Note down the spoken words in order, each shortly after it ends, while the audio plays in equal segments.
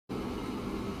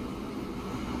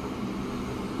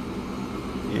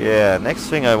Yeah, next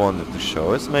thing I wanted to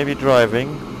show is maybe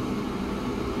driving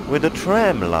with a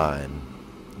tram line.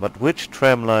 But which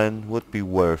tram line would be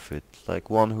worth it? Like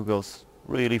one who goes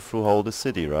really through whole the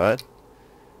city, right?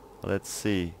 Let's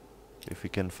see if we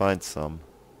can find some.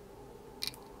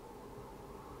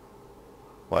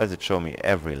 Why does it show me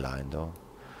every line though?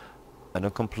 I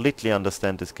don't completely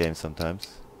understand this game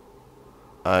sometimes.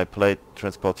 I played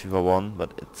Transport Fever 1,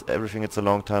 but it's a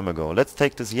long time ago. Let's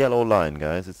take this yellow line,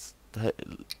 guys. It's a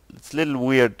little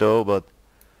weird though, but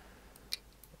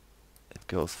it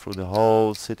goes through the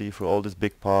whole city, through all these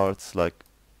big parts, like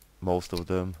most of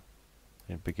them.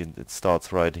 It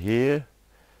starts right here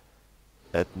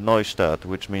at Neustadt,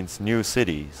 which means new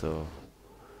city. So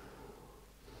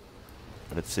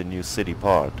that's the new city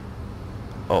part.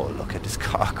 Oh, look at this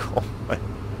car going.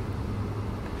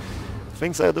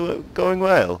 Things are going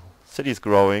well. City's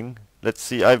growing. Let's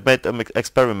see. I've made an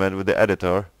experiment with the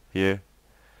editor here.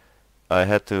 I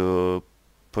had to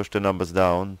push the numbers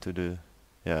down to the...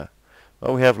 yeah.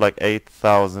 Well, we have like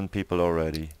 8,000 people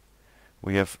already.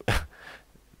 We have...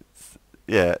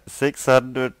 yeah,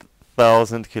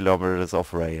 600,000 kilometers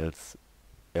of rails.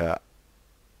 Yeah.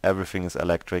 Everything is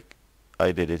electric.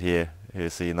 I did it here. You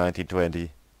see,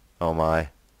 1920. Oh my.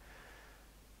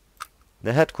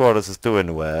 The headquarters is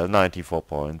doing well, 94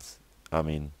 points. I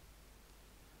mean,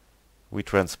 we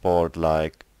transport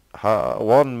like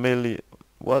 1 million...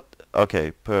 what?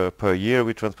 Okay, per year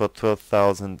we transport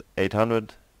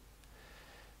 12,800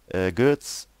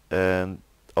 goods and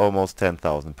almost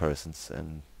 10,000 persons,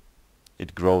 and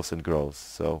it grows and grows.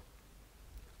 So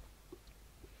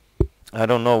I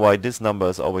don't know why this number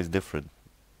is always different.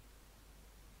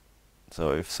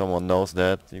 So if someone knows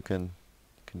that, you can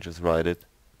just write it,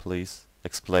 please.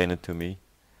 Explain it to me.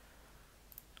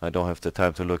 I don't have the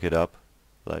time to look it up,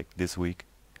 like this week.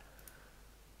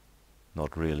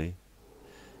 Not really.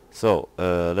 So,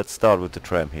 let's start with the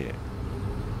tram here.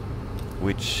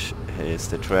 Which is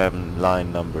the tram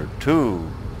line number 2.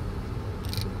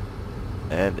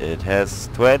 And it has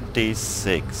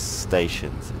 26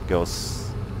 stations. It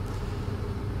goes...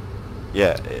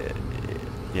 yeah,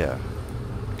 yeah.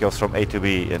 It goes from A to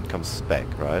B and comes back,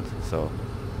 right? So...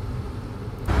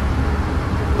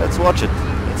 let's watch it.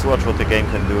 Let's watch what the game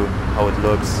can do, how it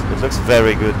looks. It looks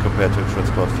very good compared to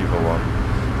Transport Fever 1.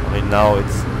 I mean, now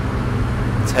it's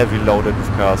heavy loaded with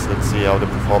cars. Let's see how the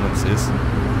performance is.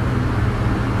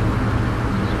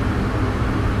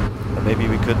 And maybe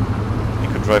we could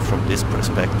drive from this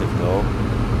perspective though.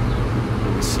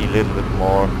 We see a little bit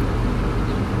more.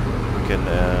 We can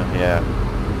yeah,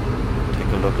 take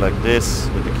a look like this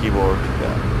with the keyboard.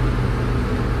 Yeah.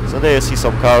 So there you see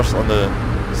some cars on the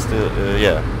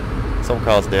yeah, some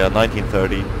cars there,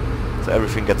 1930, so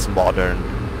everything gets modern.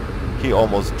 He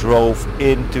almost drove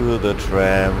into the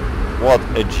tram. What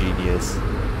a genius!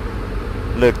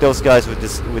 Look, those guys with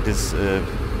this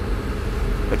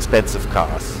expensive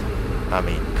cars. I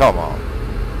mean, come on,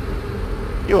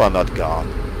 you are not God.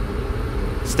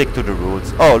 Stick to the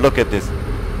rules. Oh, look at this.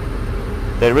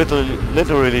 They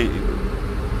literally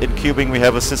in Kubingen we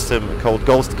have a system called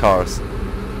ghost cars.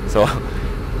 So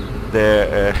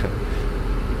their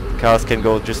cars can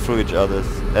go just through each other,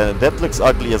 and that looks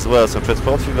ugly as well. So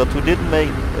Transport Fever 2 didn't make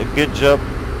a good job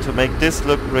to make this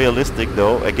look realistic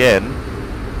though, again.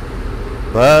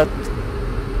 But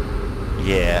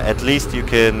yeah, at least you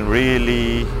can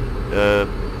really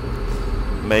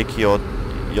make your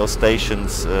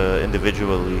stations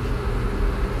individually.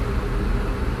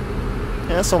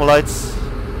 Yeah, some lights.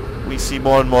 We see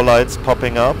more and more lights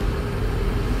popping up.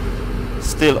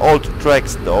 Still old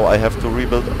tracks though. I have to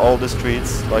rebuild all the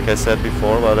streets, like I said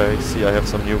before, but I see I have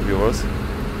some new viewers.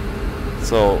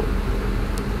 So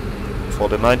for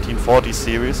the 1940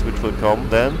 series, which will come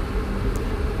then,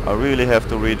 I really have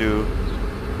to redo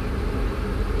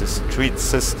the street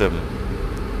system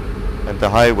and the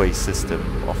highway system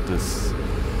of this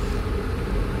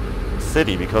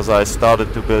city, because I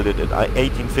started to build it in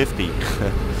 1850.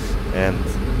 And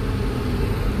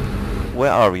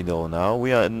where are we though now?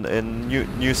 We are in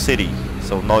new city,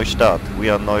 so Neustadt. We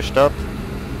are Neustadt.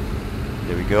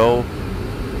 There we go.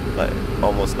 Like,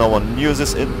 almost no one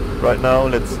uses it right now.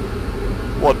 Let's...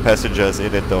 what passengers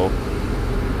in it though?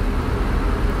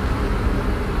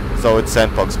 So it's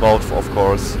sandbox mode, of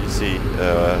course. You see,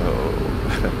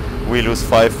 we lose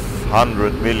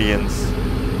 500 millions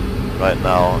right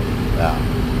now. Yeah,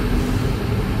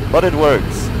 but it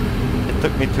works. It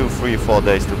took me 2, 3, 4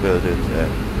 days to build it. Yeah.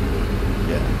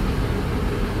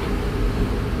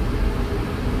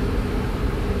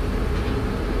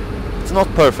 It's not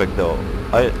perfect though.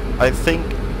 I think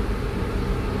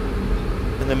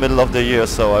in the middle of the year,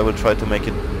 so I will try to make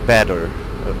it better,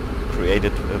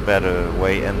 created a better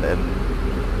way and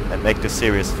make the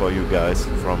series for you guys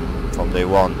from day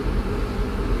one.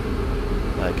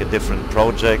 Like a different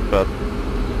project, but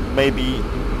maybe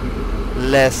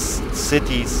less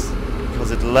cities, because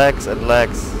it lags and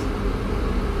lags,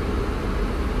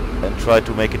 and try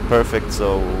to make it perfect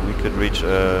so we could reach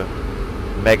a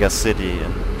mega city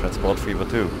and Transport Fever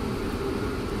 2.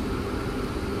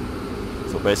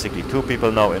 So basically 2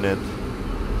 people now in it.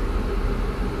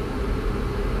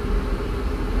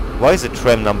 Why is it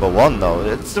tram number 1 now?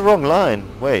 It's the wrong line.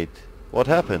 Wait, what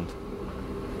happened?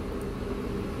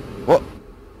 What?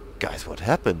 Guys, what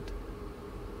happened?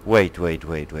 Wait.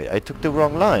 I took the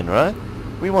wrong line, right?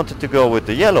 We wanted to go with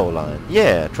the yellow line.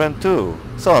 Yeah, tram 2.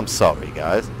 So I'm sorry,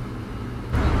 guys.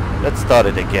 Let's start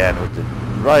it again with the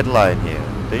right line here.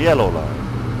 The yellow line.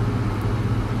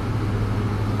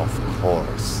 Of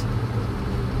course.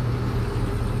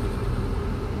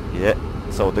 Yeah,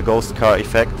 so the ghost car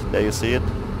effect, there you see it.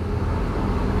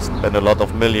 Spent a lot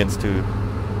of millions to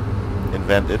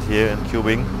invent it here in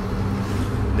Kubingen.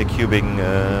 The Kubingen,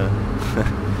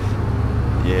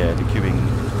 yeah, the Kubingen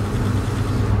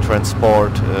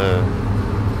transport,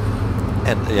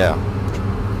 and yeah,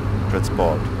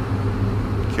 transport,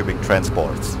 Kubingen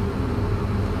transports.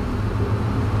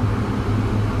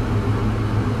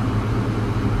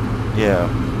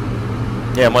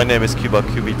 Yeah, my name is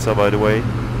Kubica, by the way.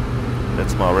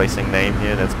 That's my racing name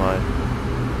here, that's my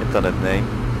internet name.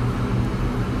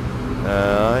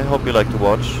 I hope you like to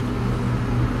watch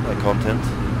my content.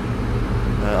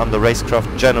 I'm the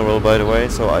Racecraft General, by the way,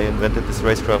 so I invented this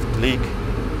Racecraft League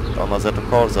on Assetto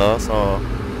Corsa, so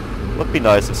it would be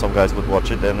nice if some guys would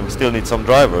watch it, and we still need some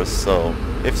drivers, so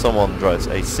if someone drives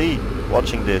AC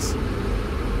watching this,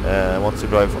 wants to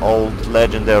drive old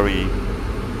legendary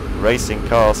racing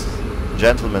cars,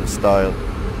 gentleman style,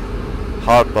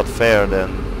 hard but fair, then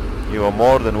you are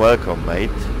more than welcome, mate.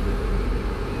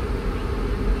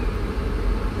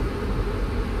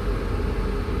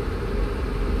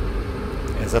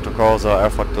 Assetto Corsa, R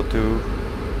Factor 2,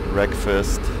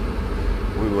 Wreckfest.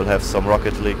 We will have some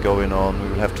Rocket League going on. We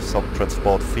will have some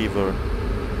Transport Fever,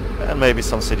 and maybe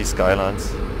some City Skylines.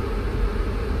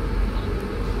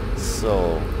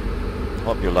 So,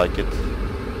 hope you like it.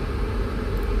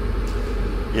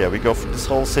 Yeah, we go for this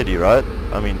whole city, right?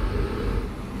 I mean,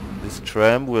 this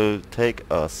tram will take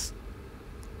us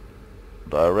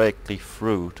directly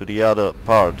through to the other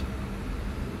part.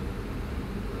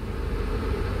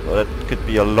 So that could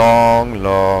be a long,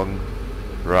 long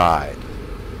ride.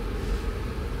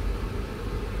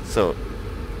 So,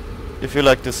 if you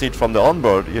like to see it from the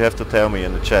onboard, you have to tell me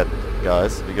in the chat,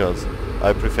 guys, because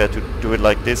I prefer to do it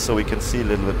like this so we can see a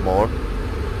little bit more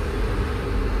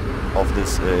of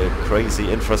this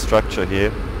crazy infrastructure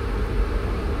here.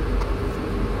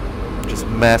 Just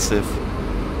massive.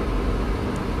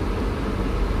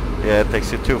 Yeah, it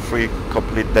takes you 2-3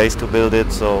 complete days to build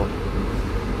it, so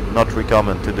not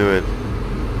recommend to do it.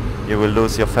 You will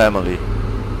lose your family.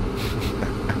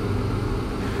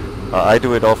 I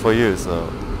do it all for you,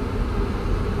 so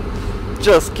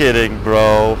just kidding,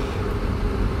 bro.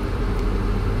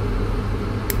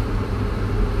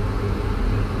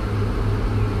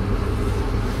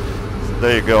 So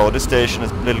there you go. This station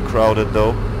is a little crowded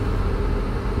though,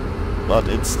 but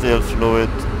it's still fluid.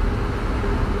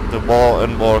 The more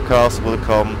and more cars will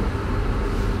come,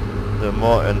 the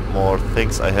more and more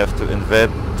things I have to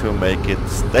invent to make it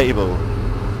stable,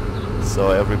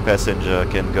 so every passenger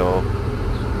can go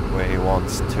where he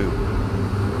wants to.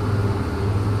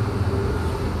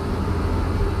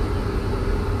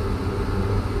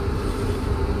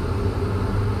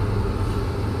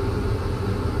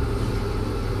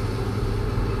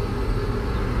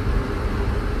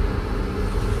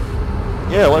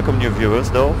 Yeah, welcome new viewers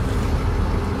though.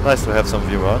 Nice to have some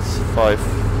viewers. 5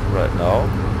 right now.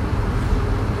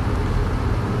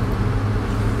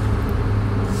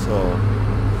 So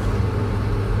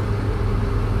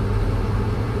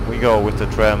we go with the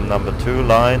tram number 2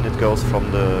 line. It goes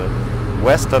from the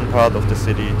western part of the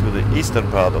city to the eastern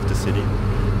part of the city.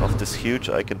 Of this huge,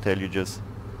 I can tell you, just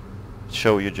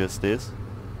show you just this.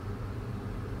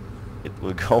 It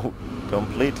will go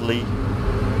completely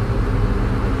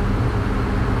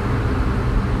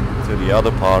to the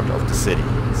other part of the city.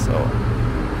 So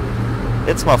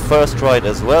it's my first ride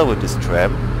as well with this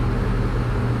tram.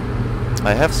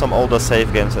 I have some older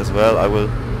save games as well. I will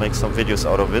make some videos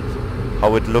out of it,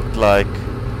 how it looked like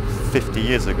 50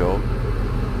 years ago,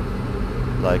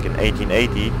 like in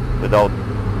 1880, without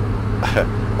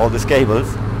all these cables.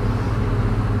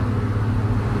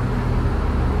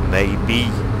 Maybe,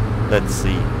 let's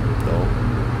see though.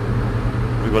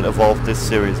 We will evolve this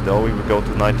series though. We will go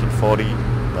to 1940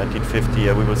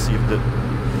 1950. We will see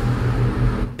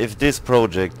if this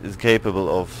project is capable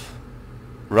of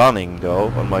running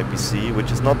though on my PC,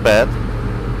 which is not bad.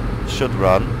 It should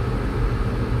run.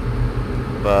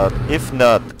 But if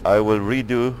not, I will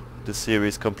redo the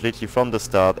series completely from the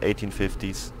start,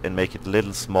 1850s, and make it a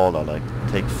little smaller, like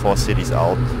take 4 cities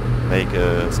out, make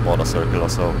a smaller circle or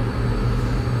so.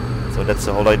 So that's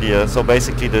the whole idea. So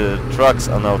basically the trucks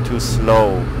are now too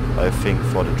slow, I think,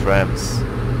 for the trams.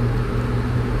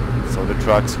 So the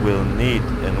trucks will need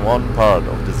in one part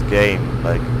of this game,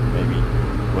 like maybe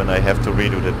when I have to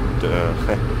redo the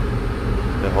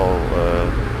whole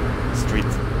street,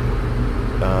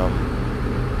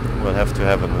 we'll have to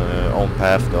have an own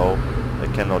path though. I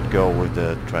cannot go with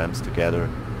the trams together.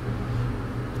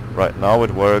 Right now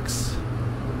it works,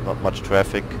 not much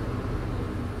traffic.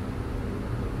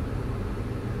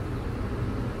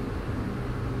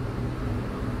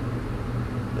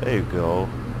 There you go.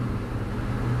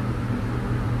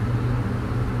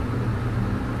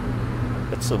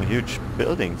 That's some huge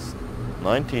buildings.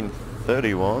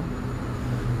 1931.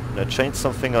 I changed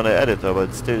something on the editor, but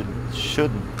it still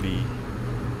shouldn't be.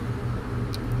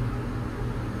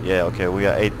 Yeah, okay, we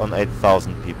are on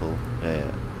 8,000 people.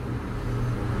 Yeah.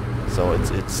 So it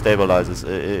stabilizes.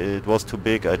 It was too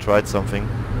big. I tried something.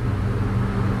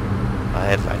 I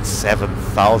had like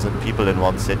 7,000 people in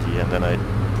one city, and then I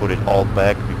put it all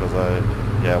back because it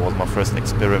was my first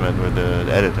experiment with the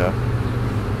editor.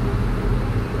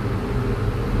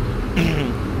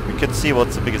 You can see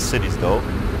what's the biggest cities though.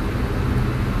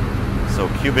 So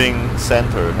Kubingen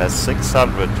Center has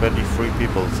 623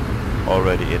 people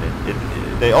already in it.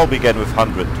 They all began with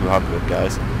 100, 200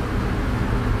 guys.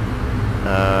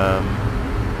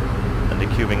 And the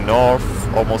Kubingen North,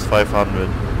 almost 500.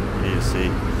 Here you see.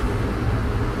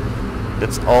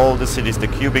 That's all the cities. The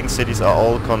Kubingen cities are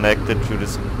all connected through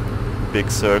this big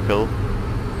circle.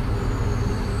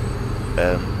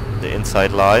 And the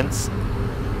inside lines.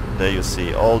 There you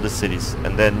see all the cities.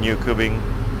 And then New Kubingen,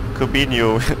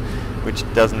 which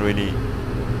doesn't really...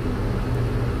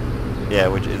 Yeah,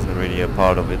 which isn't really a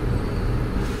part of it.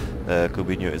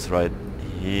 Kubingen is right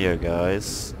here,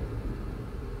 guys.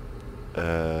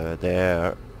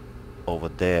 There, over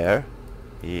there,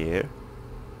 here.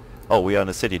 Oh, we are in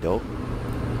a city though.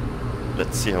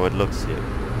 Let's see how it looks here.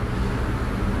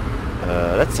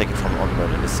 Let's take it from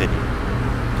ONBOARD in the city.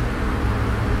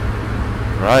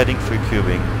 Riding through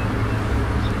Kubingen.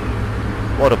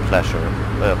 What a pleasure!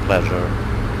 Pleasure.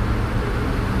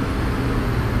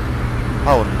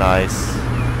 How nice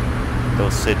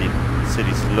those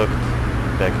cities looked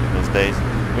back in those days.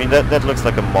 I mean, that looks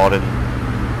like a modern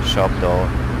shop though.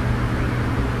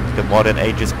 The modern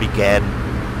ages began.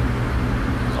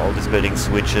 All these buildings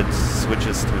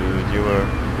switches to newer.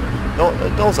 No,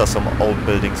 those are some old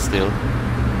buildings still.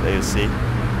 There you see.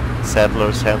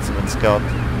 Settlers, Hanson and Scott.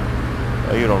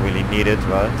 You don't really need it,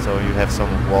 right? So you have some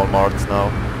Walmarts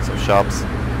now, some shops.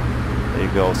 There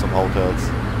you go, some hotels.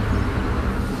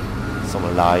 Some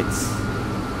lights.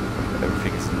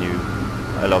 Everything is new.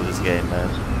 I love this game, man.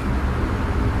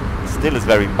 Still is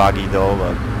very buggy though,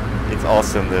 but it's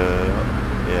awesome.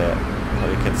 How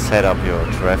you can set up your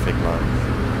traffic lines.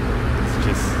 It's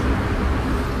just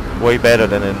way better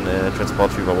than in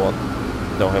Transport Fever 1.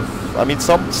 Don't have. I mean,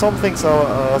 some things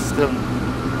are still.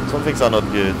 Some things are not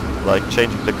good, like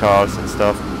changing the cars and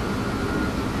stuff.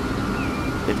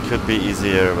 It could be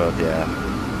easier, but yeah.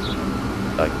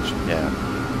 Like, yeah.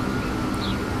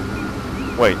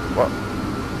 Wait, what?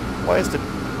 Why is the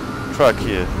truck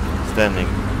here standing?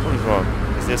 What is wrong?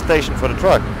 Is there a station for the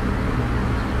truck?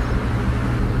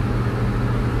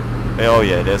 Oh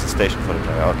yeah, there's a station for the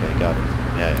truck. Okay, got it.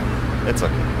 Yeah. It's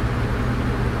okay.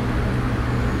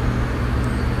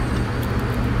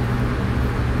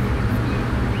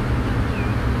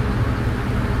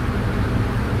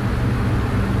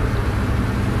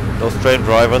 Those train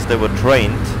drivers, they were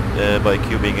trained by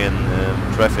Kubingen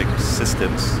traffic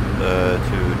systems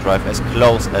to drive as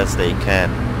close as they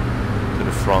can to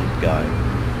the front guy.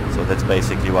 So that's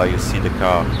basically why you see the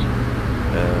car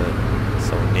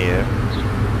so near.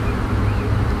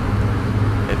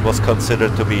 It was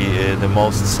considered to be the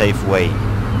most safe way.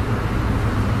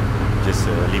 Just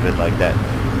leave it like that.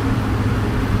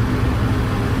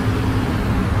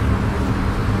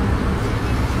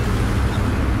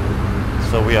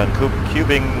 So we are in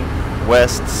Kubingen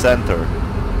West Center.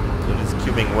 So this is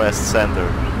Kubingen West Center.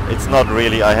 It's not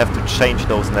really, I have to change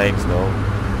those names though.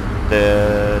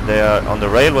 They are on the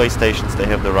railway stations, they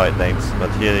have the right names,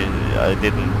 but here I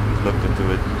didn't look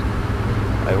into it.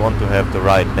 I want to have the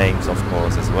right names, of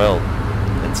course, as well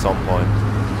at some point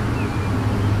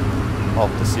of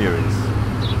the series.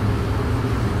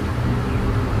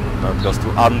 Now it goes to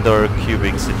under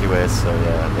Kubingen City West, so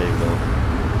yeah, there you go.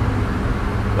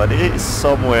 But it is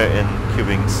somewhere in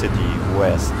Kubingen City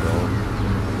West though.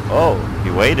 Oh,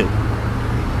 he waited.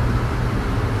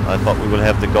 I thought we will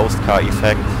have the ghost car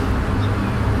effect.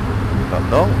 But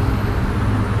no.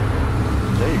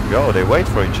 There you go, they wait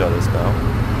for each other now.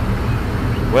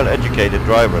 Well-educated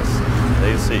drivers.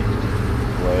 There you see.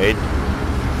 Wait.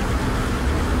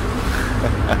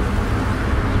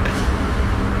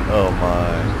 Oh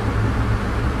my.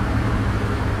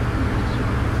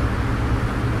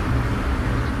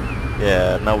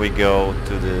 Yeah, now we go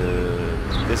to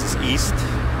the... This is east.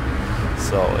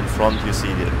 So in front you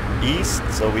see the east.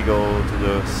 So we go to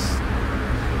the...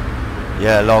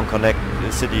 Yeah, long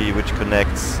city which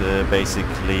connects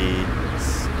basically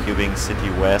Kubingen City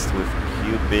West with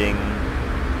Kubingen...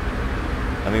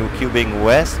 I mean Kubingen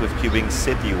West with Kubingen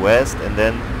City West, and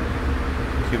then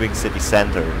Kubingen City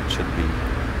Center it should be.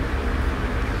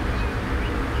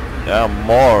 There are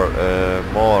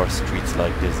more streets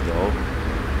like this though.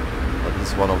 But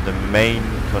this is one of the main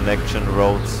connection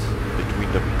roads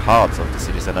between the parts of the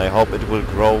cities, and I hope it will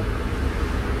grow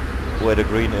where the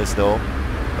green is though,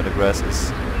 where the grass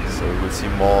is. So we will see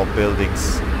more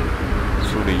buildings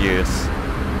through the years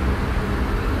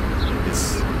in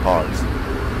this part.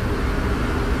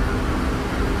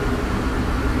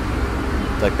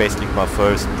 It's like basically my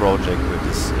first project with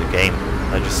this game.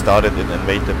 I just started it and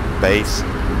made the base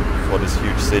for this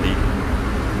huge city.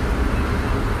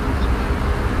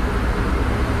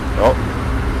 Oh,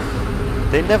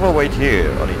 they never wait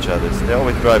here on each other's. They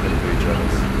always drive into each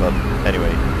other's. But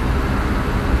anyway.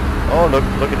 Oh, look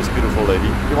at this beautiful lady.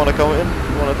 You want to come in?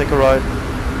 You want to take a ride?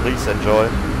 Please enjoy.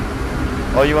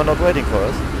 Oh, you are not waiting for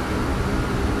us?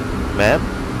 Ma'am?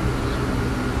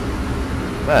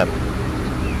 Ma'am?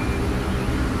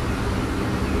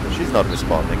 She's not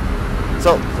responding.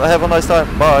 So, have a nice time.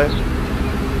 Bye.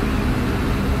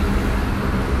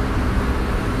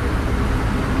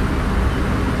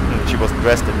 She was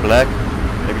dressed in black.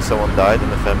 Maybe someone died in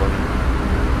the family.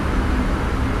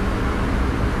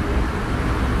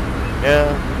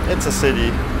 Yeah, it's a city.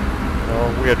 You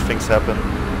know, weird things happen.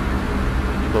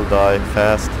 People die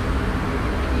fast.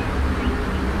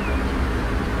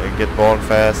 They get born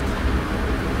fast.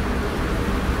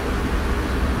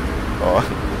 Oh,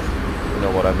 you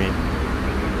know what I mean.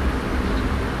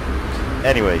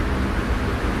 Anyway,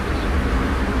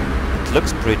 it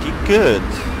looks pretty good.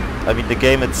 I mean, the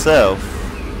game itself,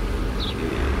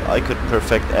 I could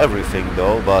perfect everything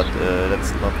though, but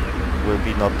will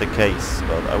be not the case.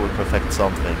 But I will perfect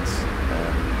some things.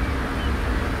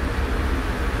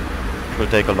 It will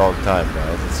take a long time,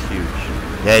 guys. It's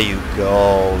huge. There you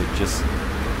go. Just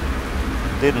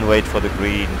didn't wait for the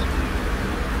green.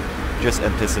 Just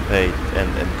anticipate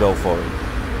and go for it.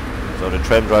 So the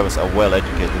tram drivers are well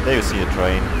educated. There you see a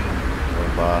train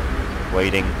going by,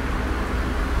 waiting.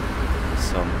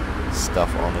 Some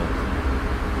stuff on it.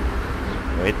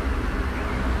 Wait.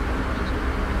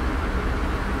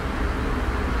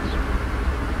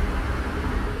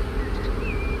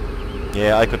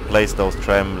 Yeah, I could place those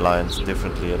tram lines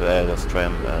differently. Those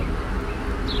tram.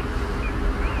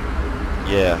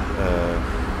 Yeah.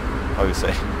 How you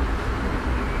say?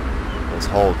 Those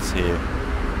halts here.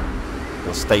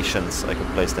 Those stations. I could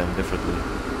place them differently.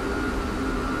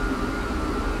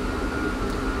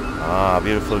 Ah,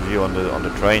 beautiful view on the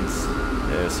trains.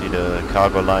 There you see the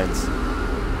cargo lines.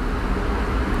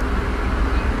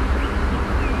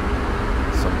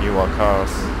 Some newer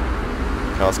cars.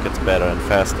 Cars gets better and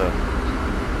faster.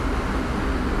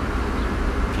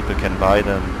 People can buy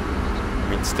them. I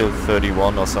mean, still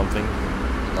 31 or something.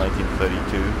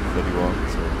 1932, 31.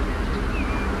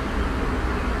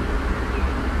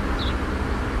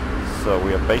 So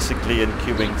we are basically in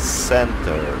Kubingen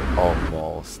Center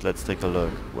almost. Let's take a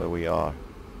look where we are.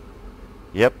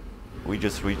 Yep, we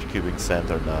just reached Kubingen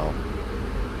Center now.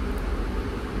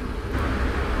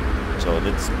 So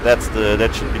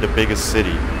that should be the biggest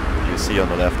city you see on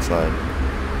the left side.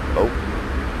 Oh,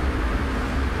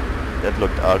 that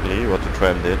looked ugly. What the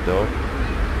tram did though.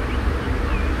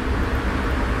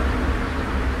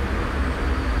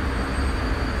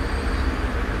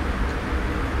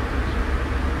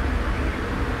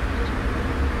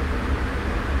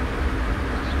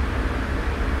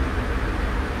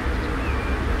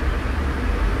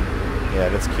 Yeah,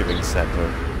 that's Kubingen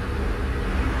Center.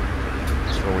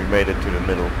 So we made it to the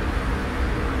middle.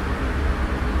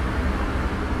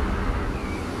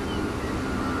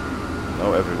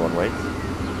 Now everyone waits.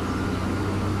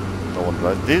 No one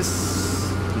drives.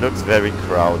 This looks very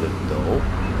crowded though.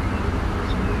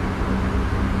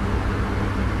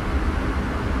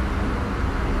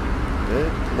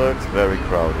 It looks very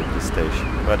crowded, this station.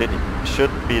 But it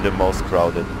should be the most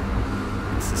crowded.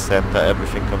 It's the center,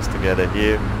 everything comes together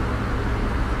here.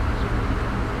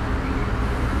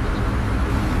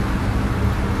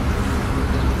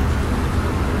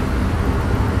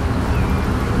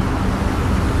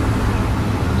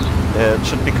 It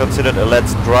should be considered a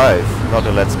let's drive, not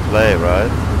a let's play,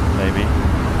 right? Maybe.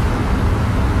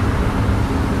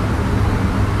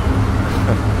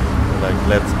 Like,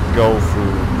 let's go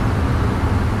through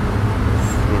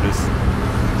this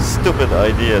stupid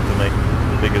idea to make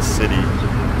the biggest city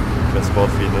transport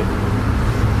field.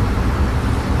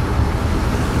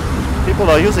 People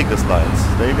are using these lines.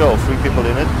 There you go, 3 people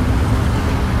in it.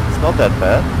 It's not that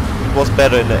bad. It was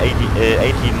better in the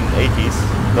 1880s.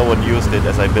 No one used it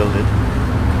as I built it.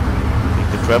 I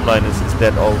think the tram line is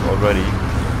dead old already.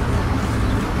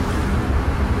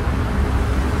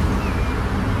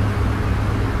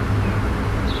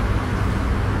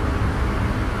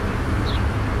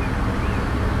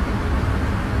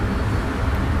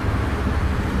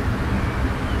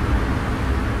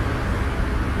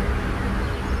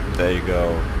 There you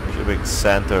go, Kubingen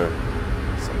center.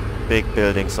 Some big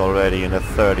buildings already in the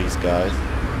 30s, guys.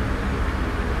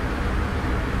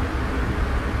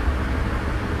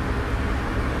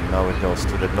 And now it goes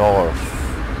to the north.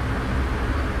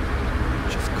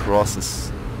 Just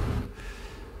crosses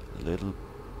a little.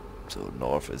 So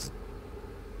north is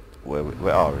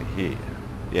where are we? Here.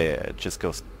 Yeah, it just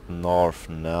goes north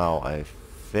now, I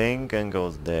think, and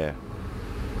goes there.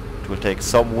 It will take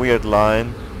some weird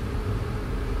line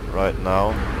right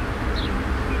now.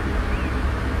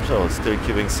 So it's still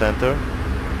Kubingen center.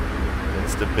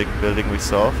 It's the big building we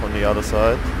saw from the other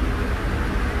side.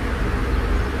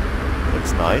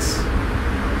 Looks nice.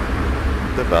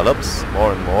 Develops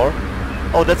more and more.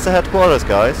 Oh, that's the headquarters,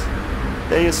 guys.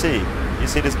 There you see. You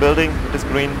see this building with this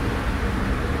green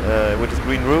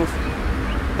roof?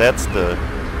 That's the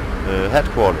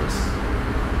headquarters.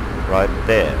 Right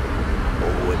there.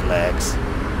 Oh, it lags.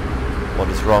 What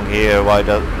is wrong here? Why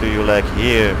do you lag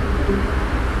here?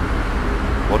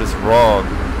 What is wrong?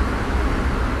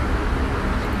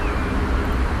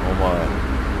 Oh my.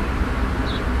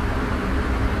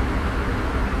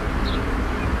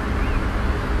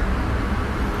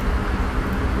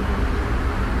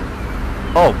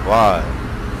 Oh my.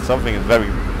 Something is very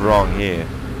wrong here.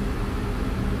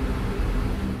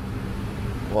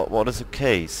 What is the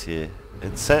case here?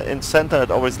 In center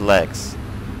it always lags.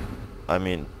 I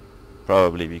mean,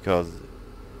 probably because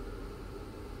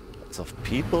lots of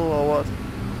people or what?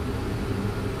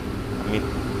 I mean,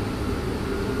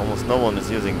 almost no one is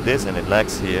using this and it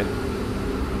lags here.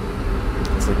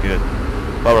 It's so good.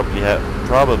 Probably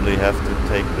have to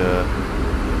take the...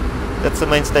 That's the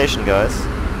main station, guys.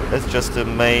 That's just the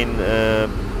main...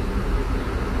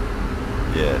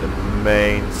 yeah, the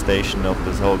main station of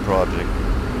this whole project.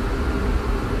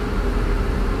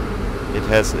 It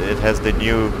has the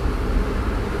new...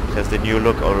 It has the new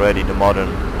look already, the modern.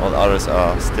 All others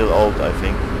are still old, I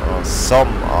think. Or some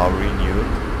are renewed.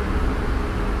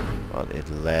 But it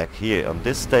lags here on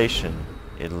this station.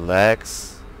 It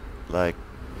lags like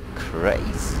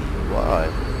crazy. Why?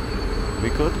 We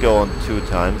could go on 2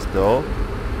 times though.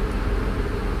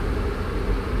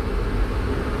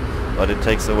 But it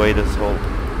takes away this whole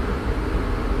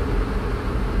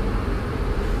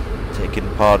taking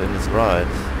part in this ride.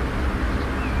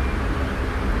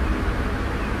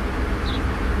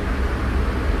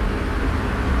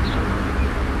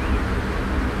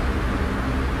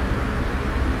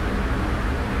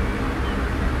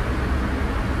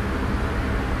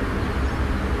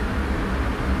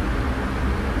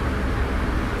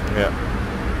 Yeah.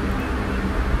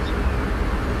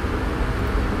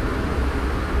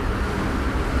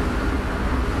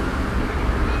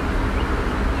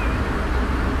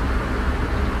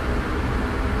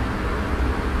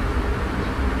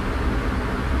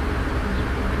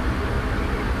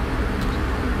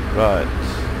 Right.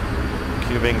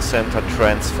 Kubingen Center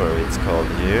Transfer, it's called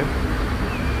here.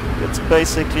 It's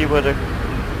basically where the...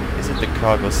 Is it the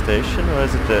cargo station or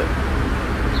is it the...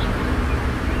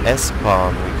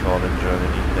 S-Bahn, we call in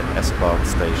Germany, the S-Bahn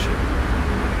station.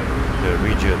 The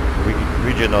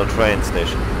regional train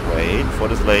station. Wait for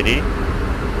this lady.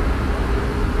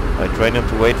 I train him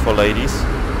to wait for ladies.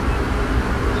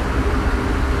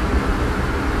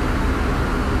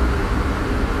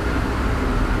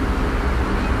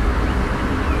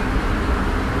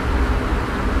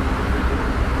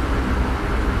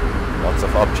 Lots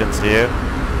of options here.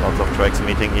 Lots of tracks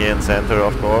meeting here in center,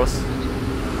 of course.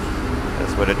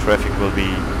 That's where the traffic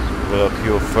will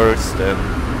occur first and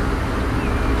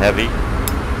heavy.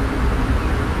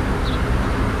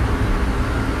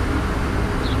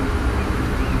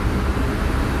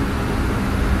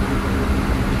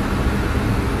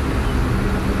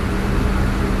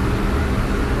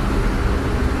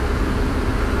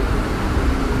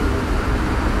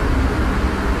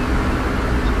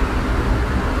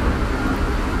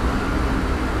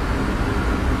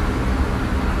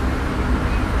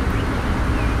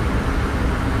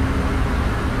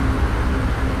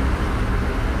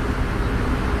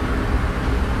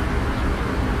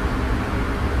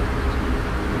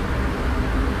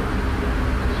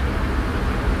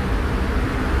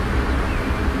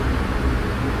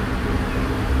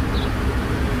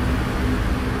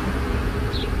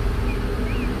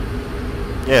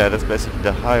 basically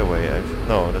the highway.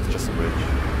 No, that's just a bridge.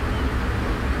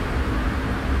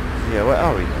 Yeah, where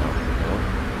are we now?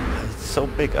 No. It's so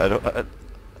big. I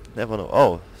never know.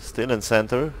 Oh, still in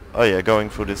center. Oh yeah, going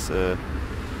through this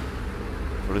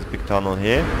big tunnel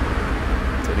here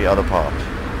to the other part of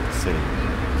the city,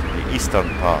 to the eastern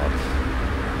part,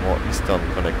 more eastern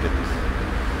connected.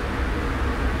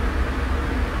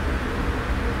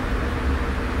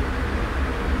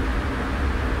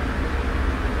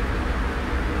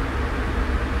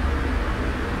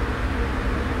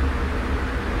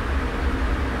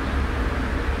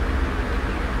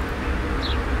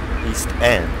 East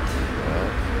End.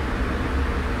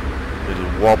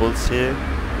 Little wobbles here.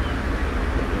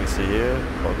 What do we see here?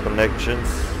 More connections.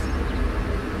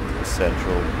 The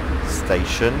central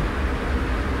station.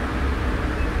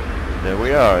 There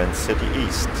we are in City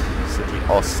East. City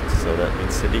Ost. So that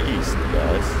means City East,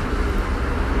 guys.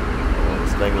 Oh,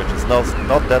 this language is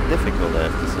not that difficult, I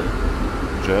have to say.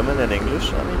 German and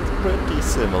English, I mean, it's pretty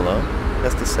similar. It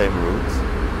has the same roots.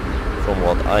 From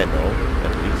what I know,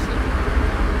 at least.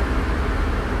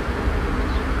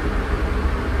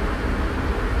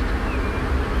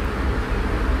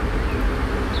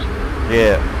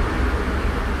 Yeah.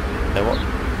 And what?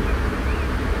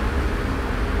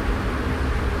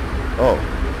 Oh.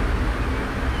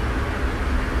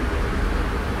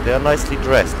 They are nicely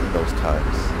dressed in those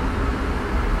times.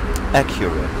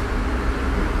 Accurate.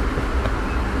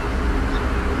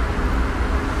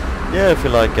 Yeah, if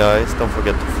you like, guys, don't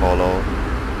forget to follow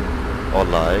or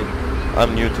like.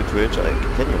 I'm new to Twitch.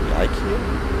 Can you like here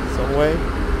some way?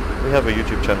 We have a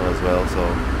YouTube channel as well, so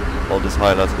all these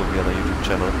highlights will be on a YouTube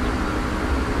channel.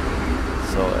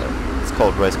 So it's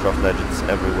called Racecraft Legends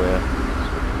everywhere.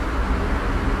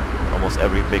 Almost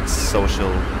every big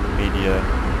social media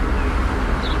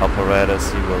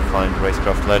apparatus you will find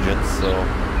Racecraft Legends. So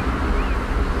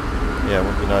yeah, it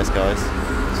would be nice, guys.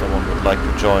 If someone would like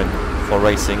to join for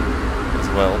racing as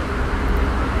well.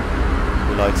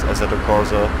 Who likes Assetto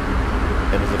Corsa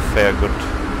and is a fair, good,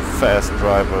 fast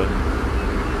driver,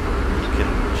 you can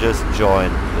just join,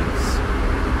 please.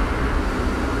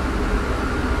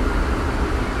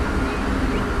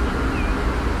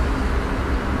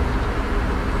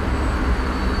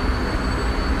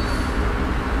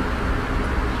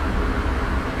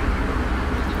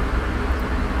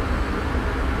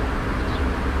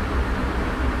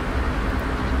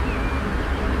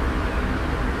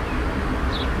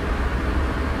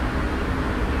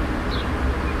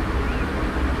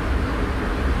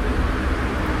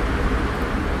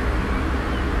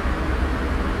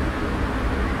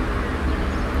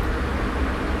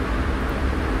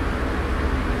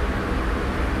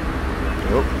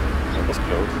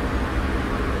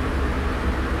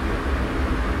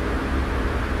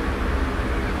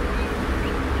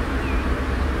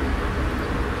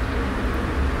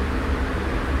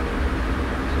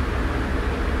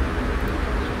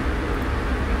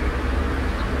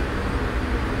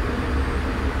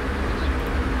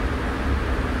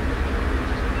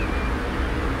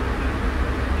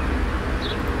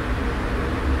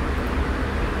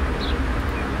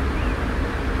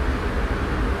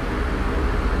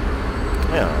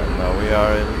 We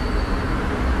are in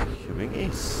Kubingen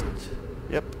East.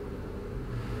 Yep.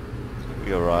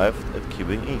 We arrived at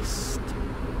Kubingen East.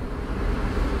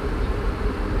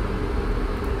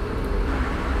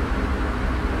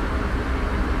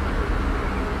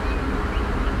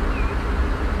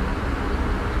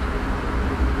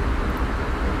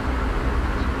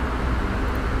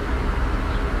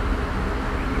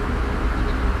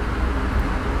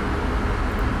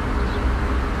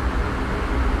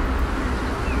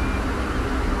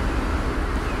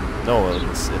 No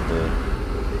one's in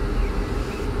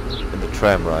the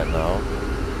tram right now.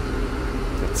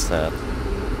 That's sad.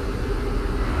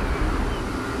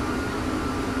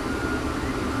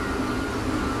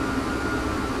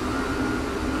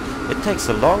 It takes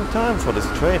a long time for this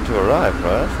train to arrive,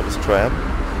 right? For this tram.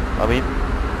 I mean,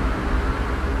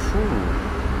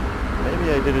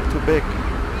 maybe I did it too big.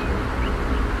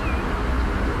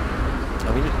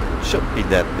 I mean, it should be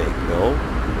that big, though.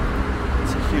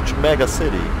 It's a huge mega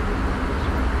city.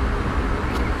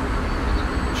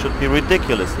 Should be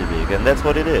ridiculously big, and that's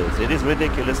what it is. It is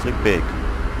ridiculously big.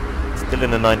 Still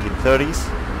in the 1930s.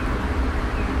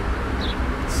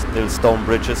 Still stone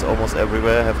bridges almost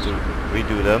everywhere. Have to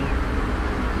redo them.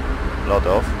 A lot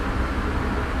of.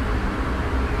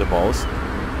 The most.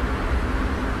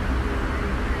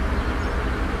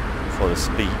 For the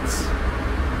speeds.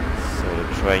 So the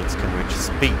trains can reach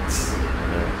speeds in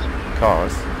the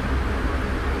cars.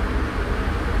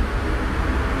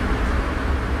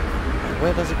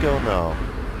 Where does it go now?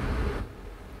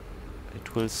 It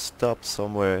it will stop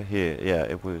somewhere here. Yeah,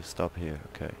 it will stop here.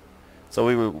 Okay. So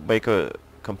we will make a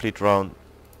complete round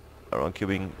around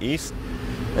Kubingen East.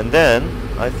 And then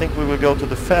I think we will go to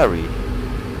the ferry.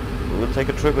 We will take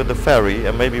a trip with the ferry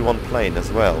and maybe one plane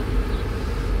as well.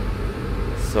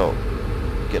 So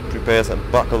get prepared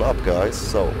and buckle up, guys.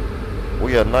 So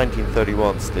we are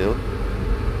 1931 still.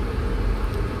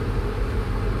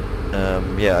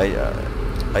 Yeah,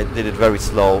 I did it very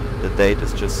slow. The date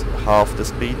is just half the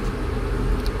speed,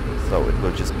 so it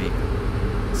will just be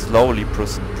slowly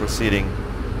proceeding.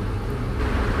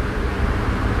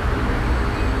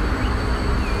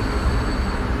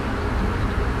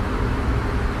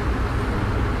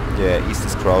 Yeah, east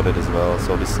is crowded as well.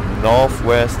 So this north,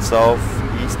 west, south,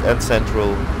 east and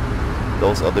central,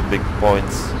 those are the big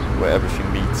points where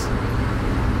everything meets.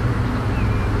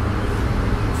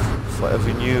 For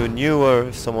every newer,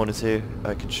 if someone is here,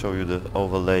 I can show you the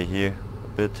overlay here a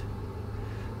bit.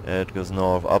 It goes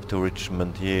north up to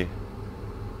Richmond here.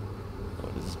 So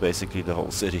this is basically the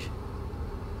whole city.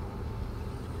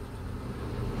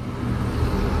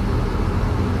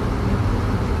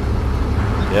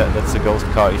 Yeah, that's the ghost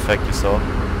car effect you saw.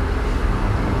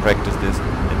 We practiced this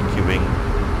in Kubingen,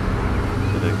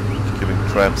 with the Kubingen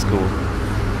TRAM school,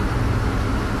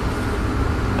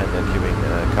 and then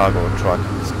Kubingen cargo and truck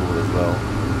school as well.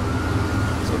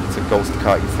 So it's a ghost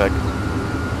car effect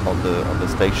on the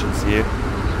stations here.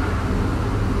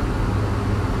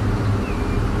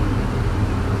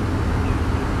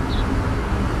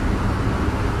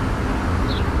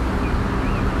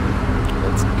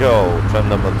 Go, tram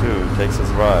number 2 takes us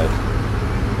right.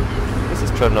 This is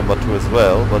tram number 2 as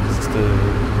well, but this is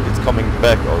it's coming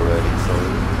back already, so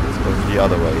it's going the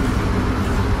other way.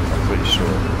 I'm pretty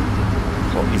sure.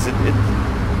 Or is it?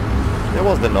 There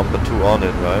was the number 2 on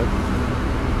it, right?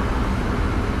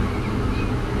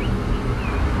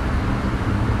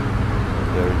 And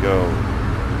there we go.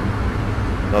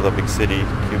 Another big city,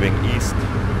 Kubingen East.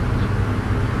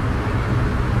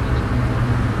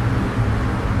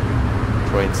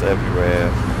 Trains everywhere,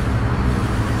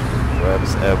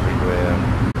 trams everywhere.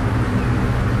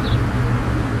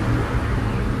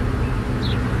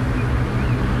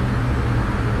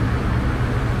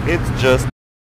 It's just